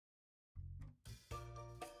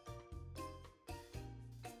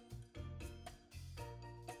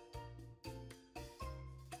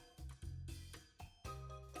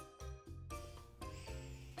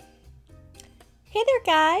Hey there,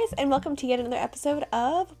 guys, and welcome to yet another episode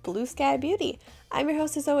of Blue Sky Beauty. I'm your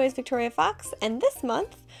host, as always, Victoria Fox, and this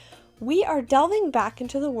month we are delving back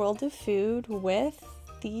into the world of food with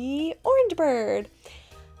the orange bird.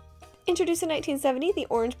 Introduced in 1970, the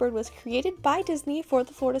orange bird was created by Disney for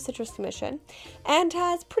the Florida Citrus Commission and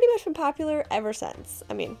has pretty much been popular ever since.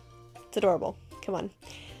 I mean, it's adorable. Come on.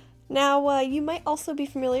 Now, you might also be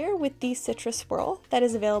familiar with the citrus swirl that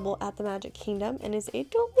is available at the Magic Kingdom and is a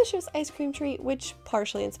delicious ice cream treat which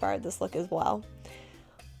partially inspired this look as well.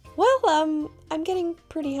 Well, I'm getting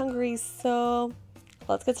pretty hungry, so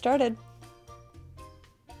let's get started.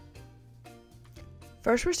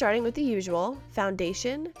 First, we're starting with the usual: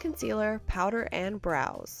 foundation, concealer, powder, and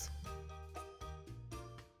brows.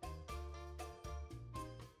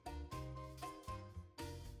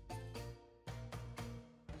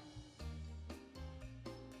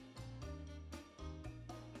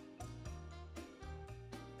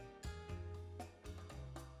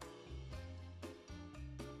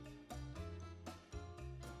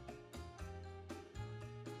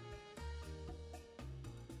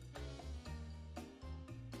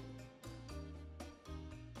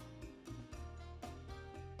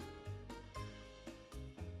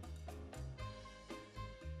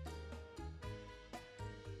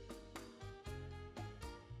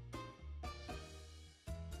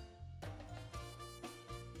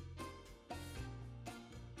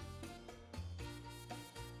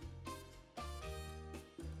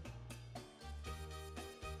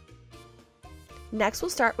 Next, we'll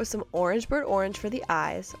start with some Orange Bird Orange for the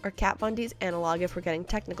eyes, or Kat Von D's analog if we're getting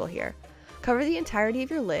technical here. Cover the entirety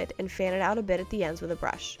of your lid and fan it out a bit at the ends with a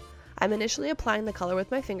brush. I'm initially applying the color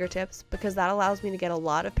with my fingertips because that allows me to get a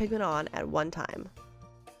lot of pigment on at one time.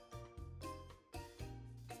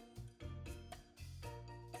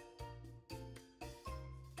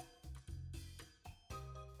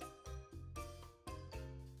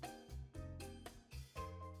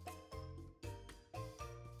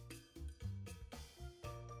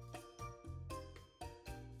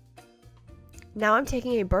 Now I'm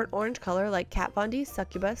taking a burnt orange color like Kat Von D's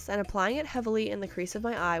Succubus and applying it heavily in the crease of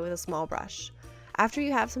my eye with a small brush. After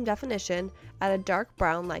you have some definition, add a dark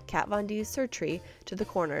brown like Kat Von D's Surtree to the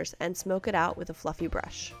corners and smoke it out with a fluffy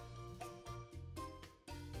brush.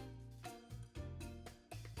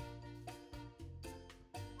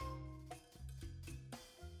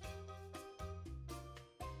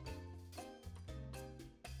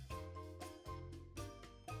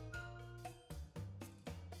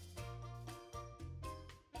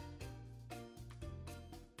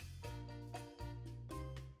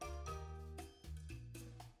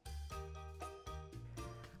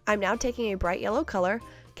 I'm now taking a bright yellow color,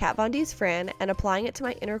 Kat Von D's Fran, and applying it to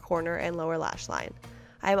my inner corner and lower lash line.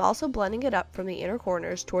 I am also blending it up from the inner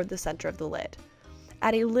corners toward the center of the lid.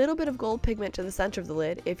 Add a little bit of gold pigment to the center of the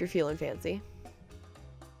lid if you're feeling fancy.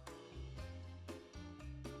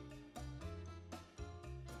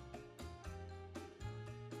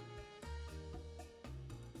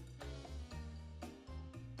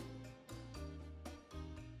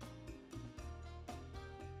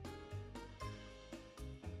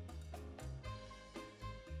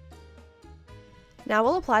 Now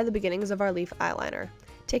we'll apply the beginnings of our leaf eyeliner.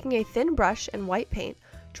 Taking a thin brush and white paint,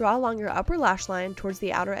 draw along your upper lash line towards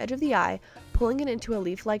the outer edge of the eye, pulling it into a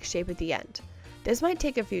leaf-like shape at the end. This might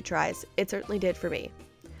take a few tries, it certainly did for me.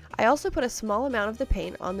 I also put a small amount of the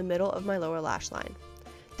paint on the middle of my lower lash line.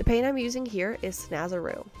 The paint I'm using here is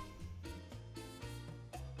Snazzaroo.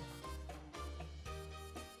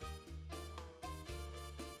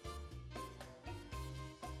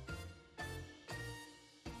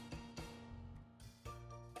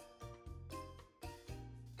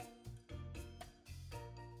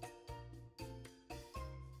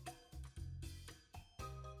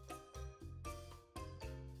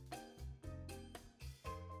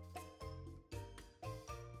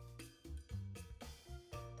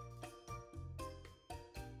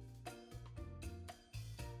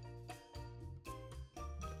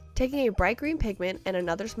 Taking a bright green pigment and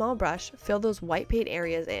another small brush, fill those white paint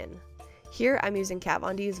areas in. Here I'm using Kat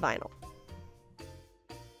Von D's Vinyl.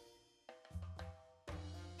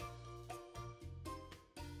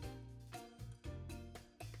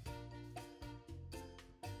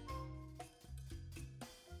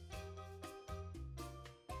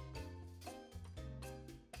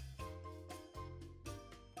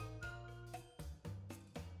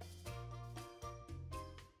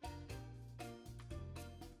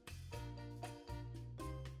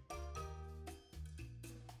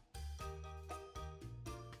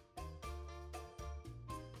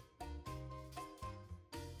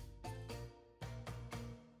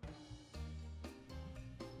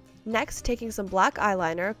 Next, taking some black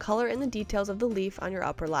eyeliner, color in the details of the leaf on your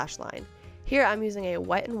upper lash line. Here I'm using a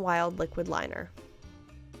Wet n Wild liquid liner.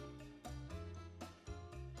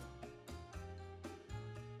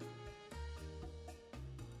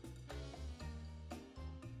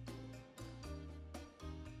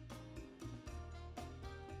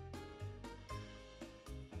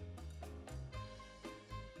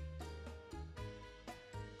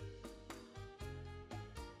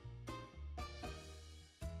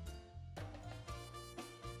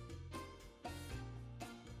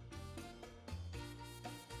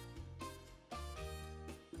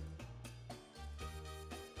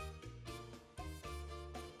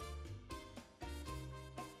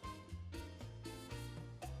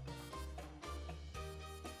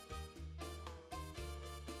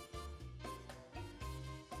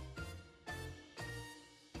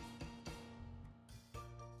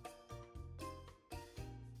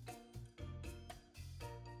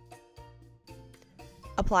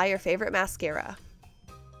 Apply your favorite mascara.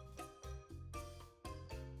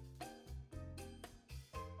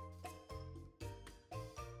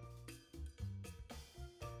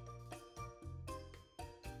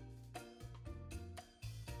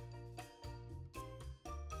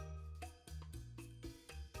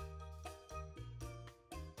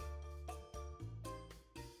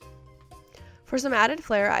 For some added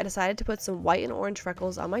flair, I decided to put some white and orange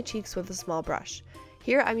freckles on my cheeks with a small brush.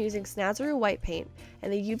 Here I'm using Snazaroo white paint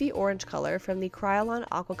and the UV orange color from the Kryolan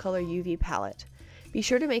Aquacolor UV palette. Be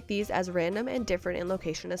sure to make these as random and different in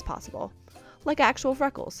location as possible, like actual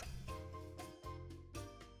freckles.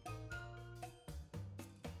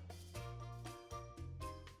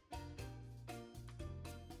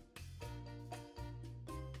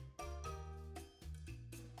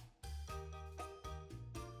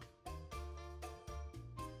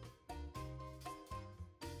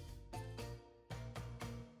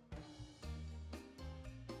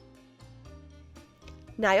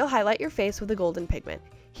 Now you'll highlight your face with a golden pigment.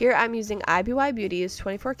 Here I'm using IBY Beauty's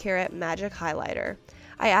 24 karat Magic Highlighter.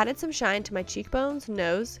 I added some shine to my cheekbones,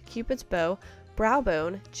 nose, cupid's bow, brow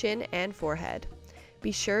bone, chin, and forehead.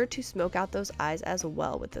 Be sure to smoke out those eyes as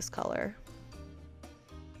well with this color.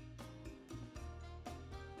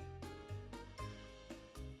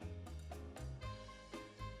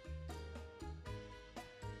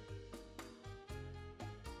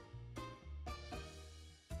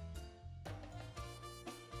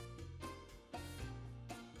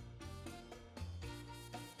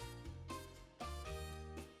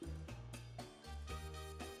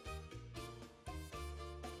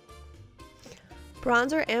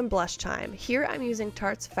 Bronzer and blush time. Here I'm using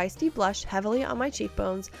Tarte's Feisty Blush heavily on my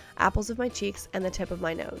cheekbones, apples of my cheeks, and the tip of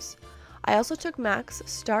my nose. I also took MAC's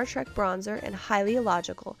Star Trek bronzer and Highly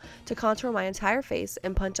Illogical to contour my entire face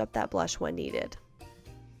and punch up that blush when needed.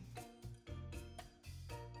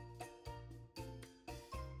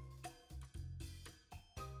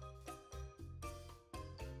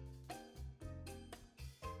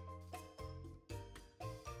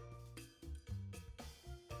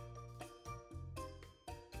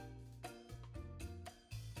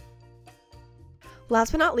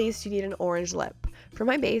 Last but not least, you need an orange lip. For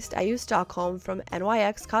my base, I used Stockholm from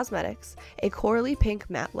NYX Cosmetics, a corally pink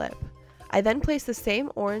matte lip. I then placed the same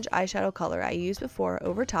orange eyeshadow color I used before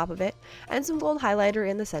over top of it, and some gold highlighter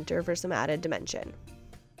in the center for some added dimension.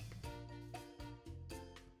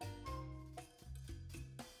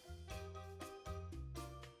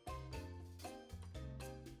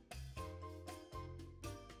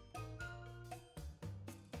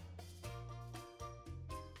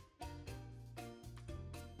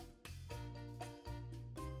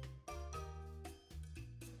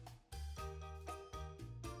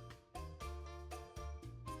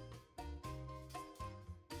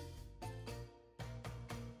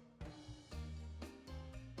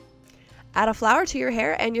 Add a flower to your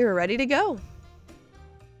hair and you're ready to go.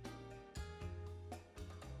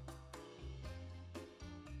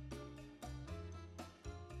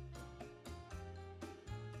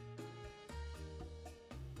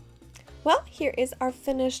 Well, here is our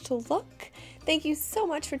finished look. Thank you so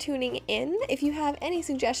much for tuning in. If you have any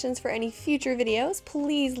suggestions for any future videos,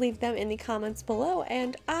 please leave them in the comments below,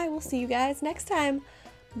 and I will see you guys next time.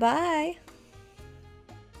 Bye!